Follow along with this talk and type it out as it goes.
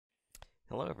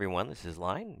Hello everyone, this is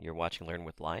Line. You're watching Learn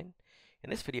with Line. In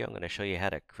this video I'm going to show you how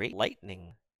to create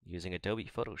lightning using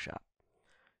Adobe Photoshop.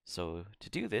 So to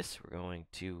do this, we're going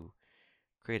to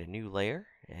create a new layer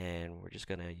and we're just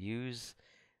going to use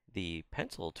the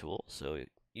pencil tool. So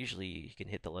usually you can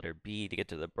hit the letter B to get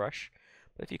to the brush,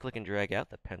 but if you click and drag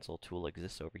out, the pencil tool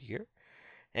exists over here.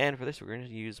 And for this we're going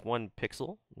to use 1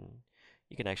 pixel.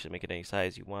 You can actually make it any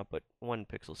size you want, but 1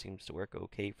 pixel seems to work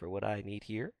okay for what I need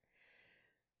here.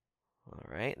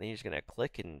 Alright, and then you're just going to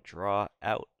click and draw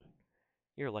out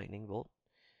your lightning bolt.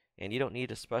 And you don't need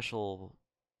a special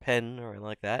pen or anything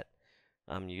like that.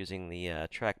 I'm using the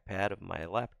trackpad of my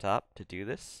laptop to do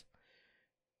this.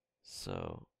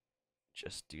 So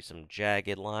just do some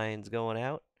jagged lines going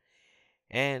out.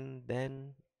 And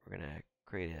then we're going to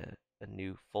create a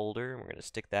new folder. And we're going to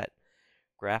stick that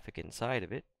graphic inside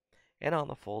of it. And on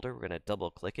the folder, we're going to double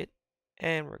click it.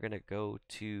 And we're going to go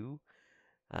to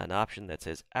an option that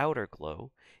says outer glow.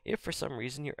 If for some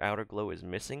reason your outer glow is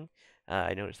missing,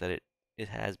 I noticed that it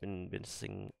has been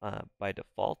missing by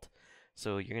default.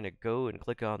 So you're going to go and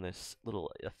click on this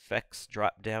little effects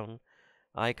drop down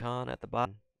icon at the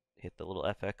bottom, hit the little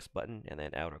FX button, and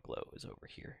then outer glow is over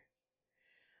here.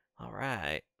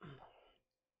 Alright,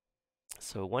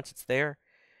 so once it's there,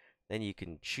 then you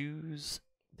can choose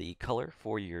the color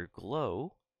for your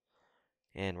glow.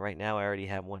 And right now I already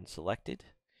have one selected.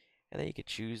 And then you could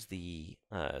choose the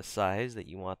size that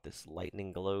you want this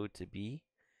lightning glow to be.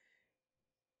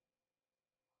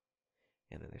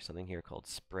 And then there's something here called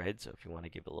spread, so if you want to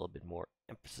give a little bit more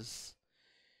emphasis,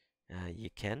 you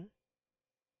can.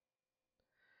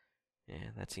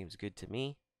 And that seems good to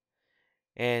me.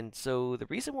 And so the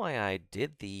reason why I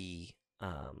did the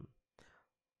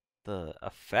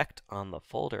effect on the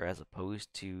folder as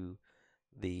opposed to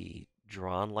the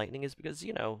drawn lightning is because,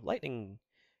 you know, lightning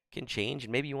can change,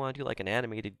 and maybe you want to do like an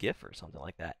animated GIF or something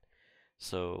like that.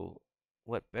 So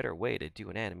what better way to do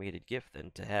an animated GIF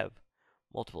than to have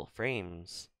multiple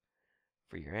frames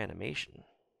for your animation?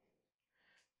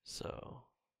 So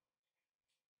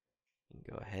you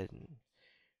can go ahead and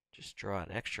just draw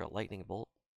an extra lightning bolt.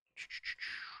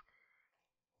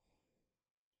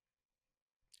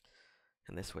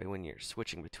 And this way, when you're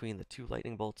switching between the 2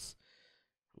 lightning bolts,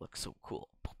 it looks so cool.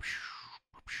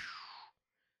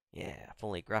 Yeah, if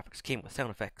only graphics came with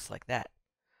sound effects like that.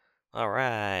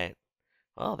 Alright.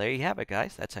 Well, there you have it,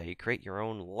 guys. That's how you create your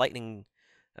own lightning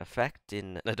effect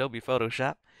in Adobe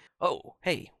Photoshop. Oh,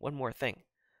 hey, one more thing.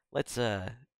 Let's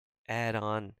add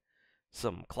on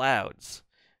some clouds.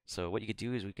 So what you could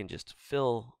do is we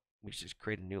just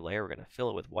create a new layer. We're going to fill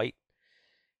it with white.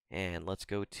 And let's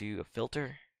go to a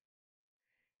filter.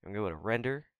 And go to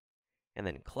render. And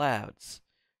then clouds.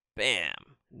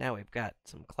 Bam! Now we've got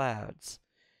some clouds.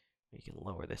 We can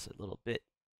lower this a little bit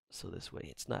so this way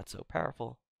it's not so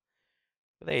powerful.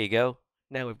 But there you go.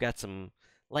 Now we've got some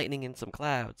lightning and some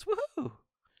clouds. Woohoo!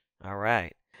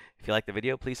 Alright. If you like the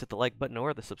video, please hit the like button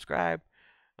or the subscribe,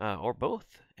 or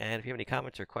both. And if you have any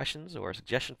comments or questions or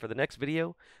suggestions for the next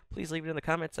video, please leave it in the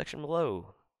comment section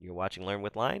below. You're watching Learn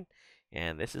with Line,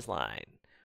 and this is Line.